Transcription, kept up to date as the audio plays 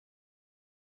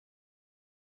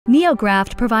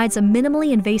NeoGraft provides a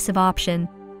minimally invasive option,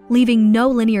 leaving no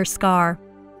linear scar.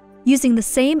 Using the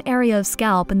same area of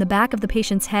scalp in the back of the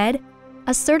patient's head,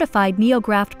 a certified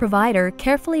NeoGraft provider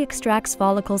carefully extracts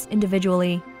follicles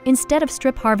individually, instead of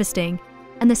strip harvesting,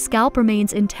 and the scalp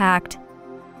remains intact.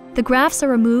 The grafts are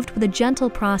removed with a gentle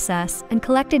process and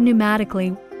collected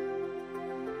pneumatically.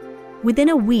 Within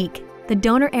a week, the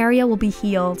donor area will be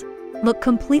healed, look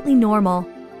completely normal,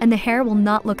 and the hair will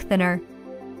not look thinner.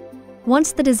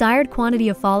 Once the desired quantity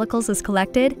of follicles is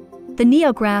collected, the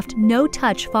NeoGraft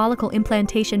no-touch follicle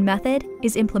implantation method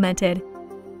is implemented.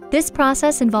 This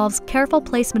process involves careful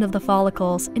placement of the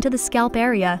follicles into the scalp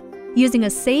area using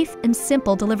a safe and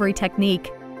simple delivery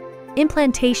technique.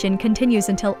 Implantation continues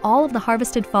until all of the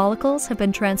harvested follicles have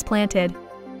been transplanted.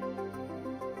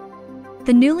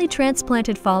 The newly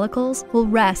transplanted follicles will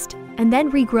rest and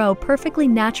then regrow perfectly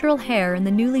natural hair in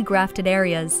the newly grafted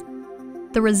areas.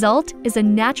 The result is a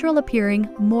natural-appearing,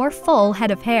 more full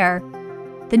head of hair.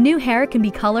 The new hair can be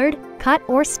colored, cut,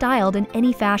 or styled in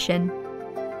any fashion.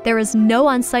 There is no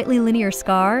unsightly linear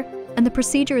scar, and the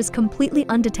procedure is completely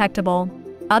undetectable,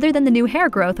 other than the new hair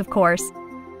growth, of course.